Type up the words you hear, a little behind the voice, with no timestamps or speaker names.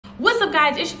What's up,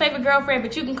 guys? It's your favorite girlfriend,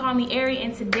 but you can call me Airi,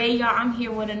 and today, y'all, I'm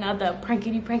here with another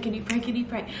prankity prank.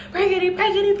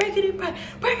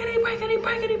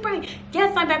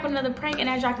 Yes, I'm back with another prank, and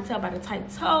as y'all can tell by the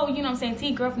title, you know what I'm saying,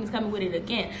 Teen Girlfriend is coming with it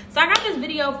again. So I got this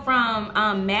video from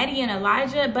Maddie and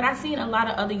Elijah, but I've seen a lot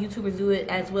of other YouTubers do it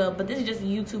as well, but this is just a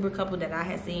YouTuber couple that I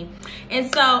had seen.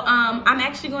 And so I'm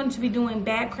actually going to be doing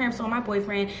bad cramps on my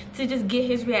boyfriend to just get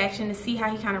his reaction to see how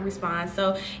he kind of responds.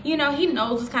 So, you know, he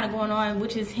knows what's kind of going on,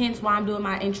 which is hence why I'm doing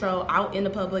my intro out in the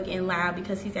public and loud,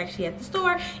 because he's actually at the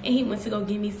store and he went to go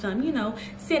give me some, you know,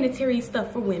 sanitary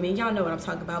stuff for women. Y'all know what I'm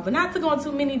talking about, but not to go into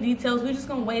too many details. We're just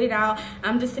gonna wait it out.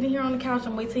 I'm just sitting here on the couch.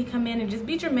 I'm waiting till he come in and just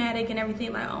be dramatic and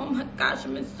everything, like, oh my gosh,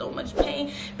 I'm in so much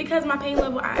pain, because my pain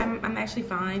level, I'm actually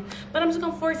fine, but I'm just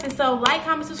gonna force it. So like,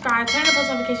 comment, subscribe, turn on post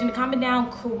notification to comment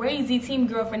down crazy Team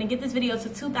Girlfriend and get this video to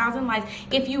 2,000 likes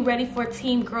if you ready for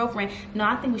Team Girlfriend. No,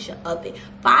 I think we should up it.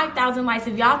 5,000 likes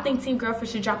if y'all think Team Girlfriend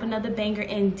should drop another banger,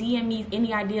 and DM me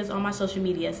any ideas on my social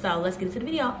media. So let's get into the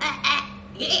video.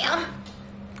 Yeah.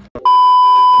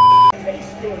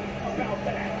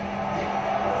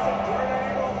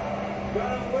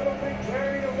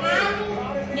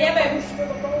 Yeah, baby.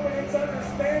 It's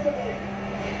understandable.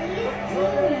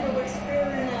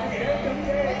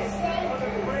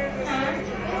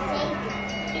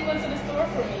 He went to the store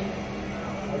for me.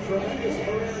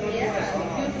 Yeah, he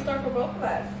went to the store for both of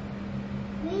us.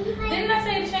 Didn't I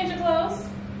say to change your clothes?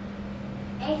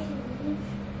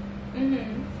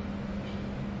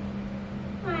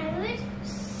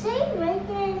 Say right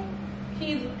there. He,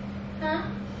 huh?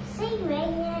 Say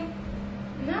right there.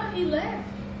 No, he left.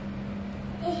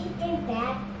 Is he coming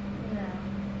back? No.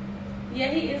 Yeah,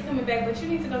 he is coming back, but you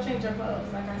need to go change your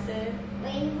clothes, like I said.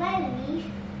 Wait, you want to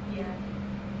leave? Yeah.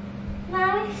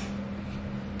 Mom,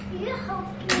 you help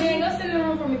me. Yeah, go sit in the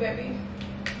room for me, baby.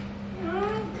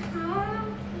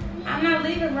 I'm not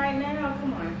leaving right now.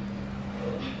 Come on.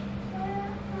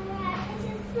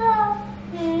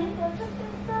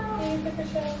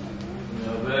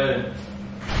 No bad.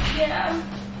 Yeah.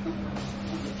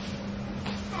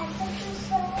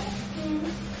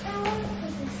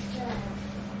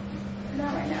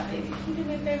 Not right now, baby. Can you do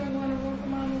me a favor and go in the room for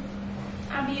mommy?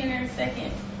 I'll be in there in a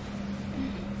second.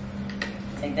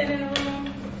 Take that in the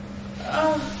room.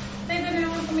 Oh, take that in the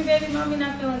room for me, baby. Mommy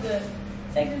not feeling good.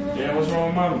 Take it in the room. Yeah, what's wrong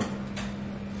with mommy?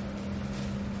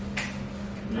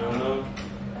 You don't know?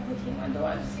 I think he my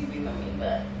door to see me,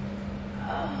 but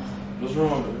What's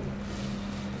wrong with it?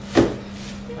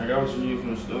 I got what you need from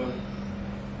the store.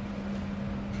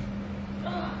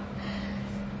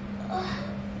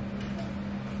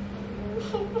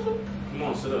 Come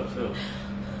on, sit up, sit up.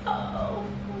 Oh.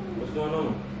 What's going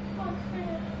on? My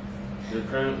cramps. Your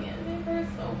cramp? Yeah, they hurt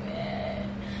so bad.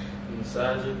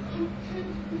 Inside you?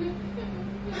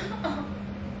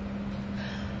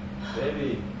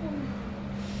 Baby.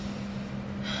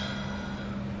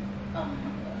 Oh my God.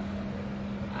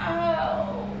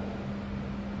 Ow.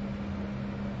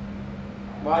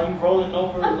 Why are you rolling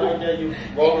over like that? You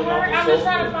rolling off the sofa. I'm just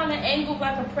trying to find an angle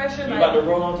like a pressure. You about to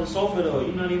roll off the sofa though.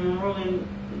 You're not even rolling.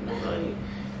 Like,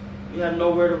 you have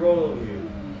nowhere to roll over here.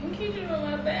 Keep it on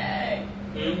my bag.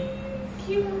 Please,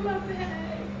 keep it on my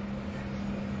bag.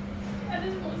 I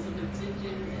just want some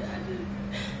attention.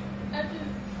 I just.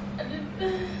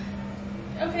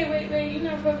 Okay, wait. You're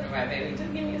not rubbing it right, baby.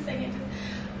 Just give me a second. Just.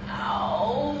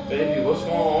 Ow. Baby, what's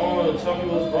going on? Tell me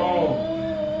what's wrong.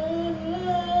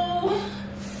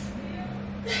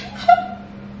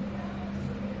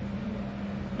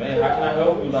 Man, how can I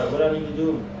help you? Like, what I need to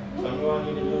do? Tell me what I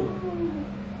need to do.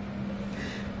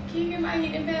 Can you get my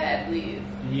heating pad, please?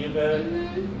 The heating pad?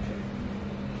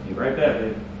 Be right back,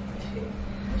 baby.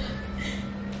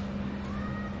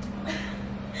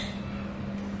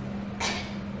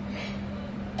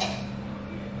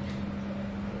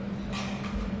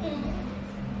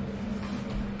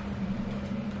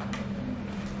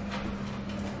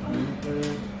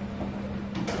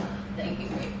 Thank you,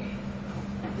 baby.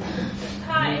 It's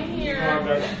hot in here. Oh, I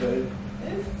got you, baby.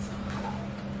 It's so hot.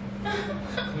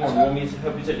 Come on, you want me to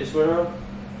help you take the sweater off?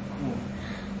 Come on.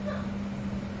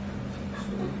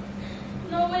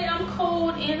 No, wait, I'm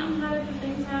cold and I'm hot at the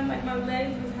same time. Like, my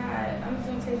legs is hot. I'm just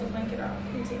gonna take the blanket off.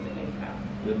 Can you take the blanket off?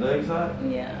 Your legs hot?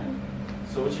 Yeah.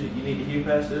 So what you need the heat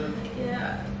pad still?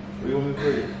 Yeah. Where you want me to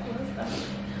put it?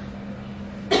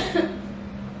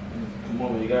 Come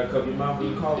on, you gotta cover your mouth when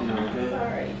you cough now, okay?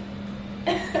 Sorry.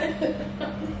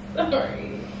 I'm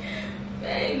sorry.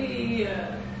 Baby.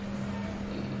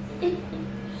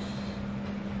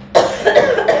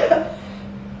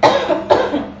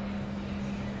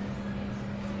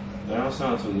 That don't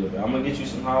sound too good, but I'm gonna get you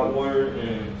some hot water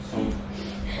and some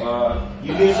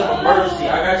You need some emergency.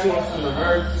 I got you on some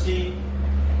emergency.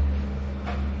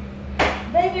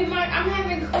 Baby, I'm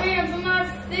having cramps. I'm not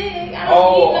sick. I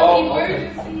don't need no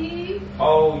emergency. Okay.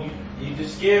 Oh, you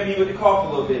just scared me with the cough a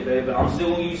little bit, baby. But I'm still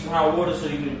gonna give you some hot water so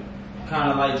you can kind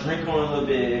of like drink on it a little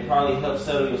bit. It probably helps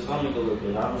settle your stomach a little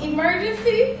bit.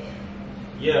 Emergency?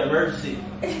 Yeah, emergency.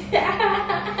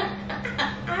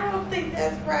 I don't think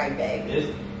that's right,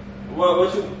 baby.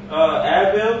 What you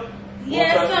Advil?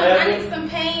 Yeah, I need some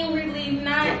pain relief,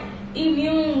 not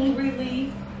immune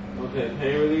relief. Okay,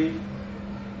 pain relief.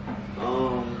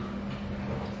 Calm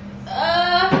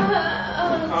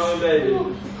baby.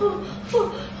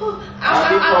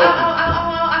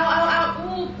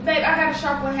 Babe, I got a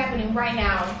sharp one happening right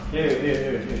now.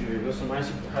 Here. Got some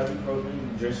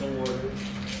ibuprofen. Drink some water.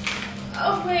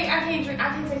 Oh wait, I can't drink. I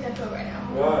can't take that pill right now.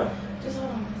 Why? Just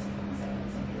hold on.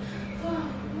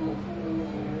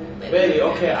 Baby,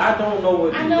 okay, I don't know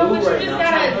what to do right now. I know, but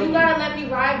you gotta let me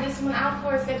ride this one out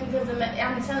for a second because I'm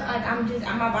telling,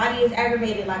 like, my body is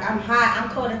aggravated. Like, I'm hot, I'm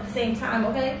cold at the same time.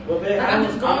 Okay. Well, babe, like, I'm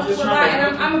just going through a lot,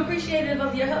 and I'm appreciative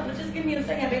of your help. But just give me a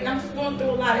second, baby. I'm just going through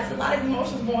a lot. It's a lot of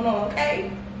emotions going on.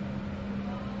 Okay.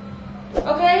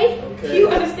 Okay. Do you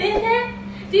understand that?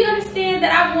 Do you understand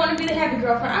that I want to be the happy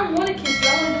girlfriend? I want to kiss you.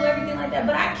 I want to do everything like that,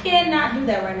 but I cannot do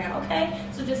that right now. Okay.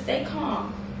 So just stay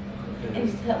calm and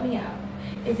just help me out.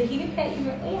 Is the heating pad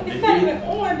even on? It's not even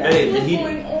on. That's what's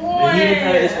going on. The heating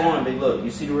pad is on, babe. Look, you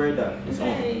see the red dot? It's on.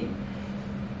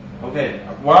 Okay.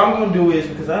 What I'm gonna do is,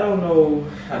 because I don't know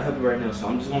how to help you right now, so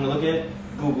I'm just gonna look at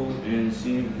Google and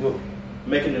see what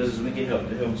mechanisms we can help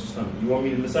to help your stomach. You want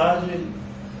me to massage it?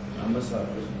 I'll massage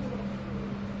it.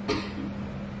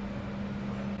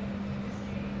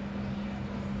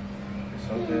 It's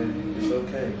okay. It's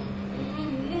okay.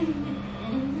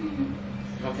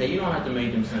 Okay, you don't have to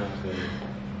make them sounds good.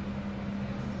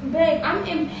 Babe, I'm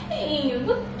in pain.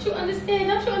 What don't you understand?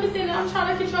 Don't you understand that I'm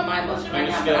trying to control my emotions right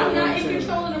now, but I'm not in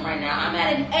control of them right now. I'm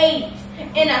at an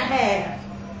 8.5.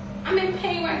 I'm in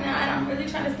pain right now, and I'm really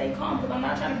trying to stay calm because I'm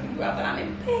not trying to figure out, but I'm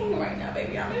in pain right now,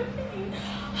 baby. I'm in pain.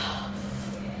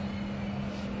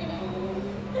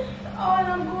 Oh, and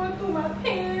I'm going through my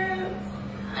pants.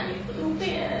 I need some new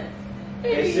pants.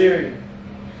 Baby. Hey, Siri.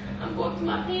 I'm going through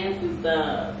my pants and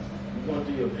stuff. You're going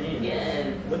through your pants? Yes.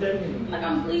 What that mean? Like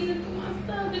I'm bleeding through my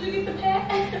stuff. Did you get the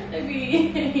pad?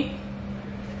 Baby.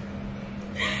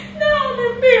 No, I'm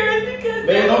embarrassed because...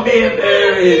 Babe, don't be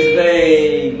embarrassed,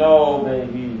 babe. No,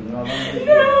 baby. No, I'm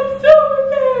so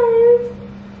embarrassed.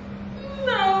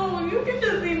 No, you can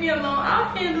just leave me alone. I'll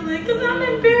handle it because I'm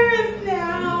embarrassed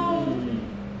now.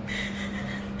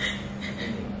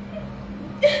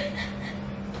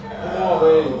 Come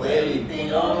on, baby.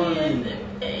 Come on.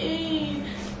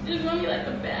 Just run me like a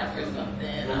bath or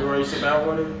something. Want me to run you some bath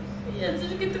water? Yeah, did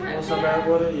you get the right pad? Some bath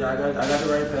water? Yeah, I got the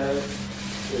right pad.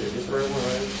 Yeah, this right one,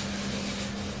 right?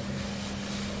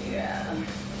 Yeah.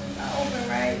 It's not open,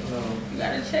 right? No. You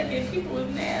gotta check it. People is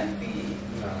nasty.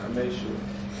 Nah, I made sure.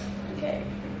 Okay.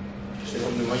 Shit,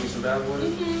 want me to run you some bath water?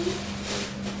 Mm-hmm.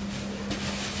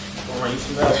 Want to run you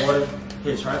some bath water?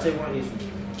 Here, try to take one of these from me.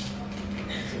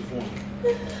 Take one.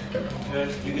 Okay,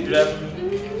 you can do that for me?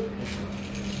 Mm-hmm.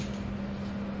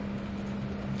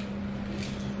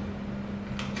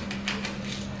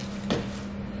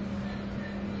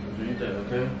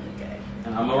 Okay? Okay.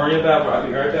 And I'm gonna run your bath water. I'll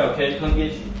be right back, okay? Come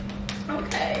get you.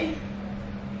 Okay.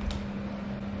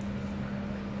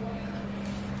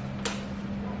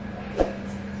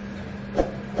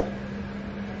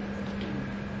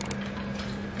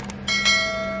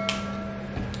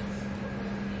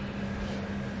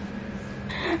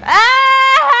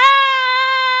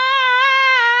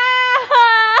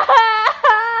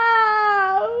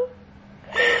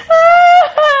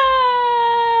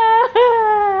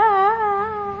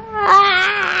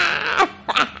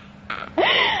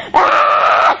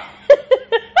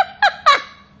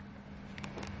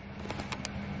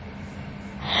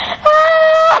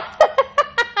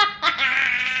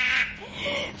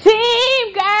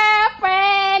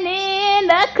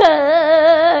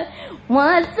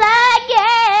 Once again,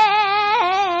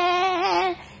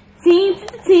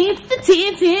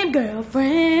 team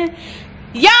girlfriend.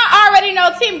 Y'all already know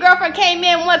Team Girlfriend came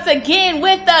in once again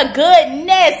with the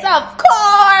goodness, of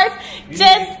course.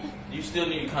 You still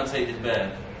need to contact this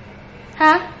bath.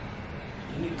 Huh?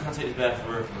 You need to contact this bath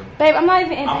for real. Babe, I'm not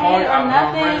even in pain or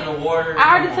nothing. I'm running the water.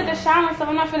 I already took a shower, so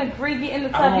I'm not finna get in the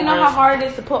tub. You know how hard it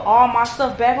is to put all my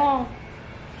stuff back on?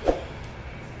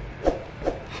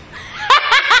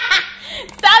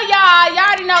 So y'all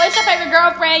already know it's your favorite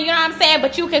girlfriend, you know what I'm saying?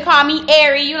 But you can call me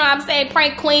Airi, you know what I'm saying?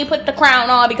 Prank queen, put the crown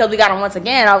on because we got him once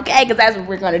again, okay? Because that's what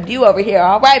we're going to do over here,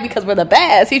 all right? Because we're the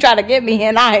best. He tried to get me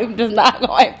and I'm just not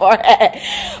going for it.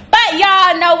 But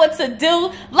y'all know what to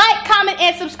do. Like, comment,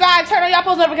 and subscribe. Turn on y'all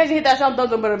post notifications. Hit that thumbs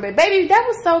up button. Baby, that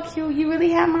was so cute. You really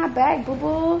had my back,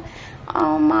 boo-boo.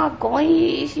 Oh, my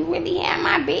gosh. You really had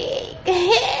my back.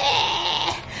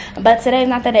 But today's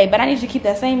not the day. But I need you to keep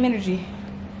that same energy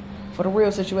for the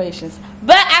real situations.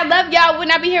 But I love y'all. Would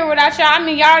not be here without y'all. I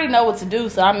mean, y'all already know what to do.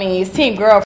 So, I mean, it's team girl.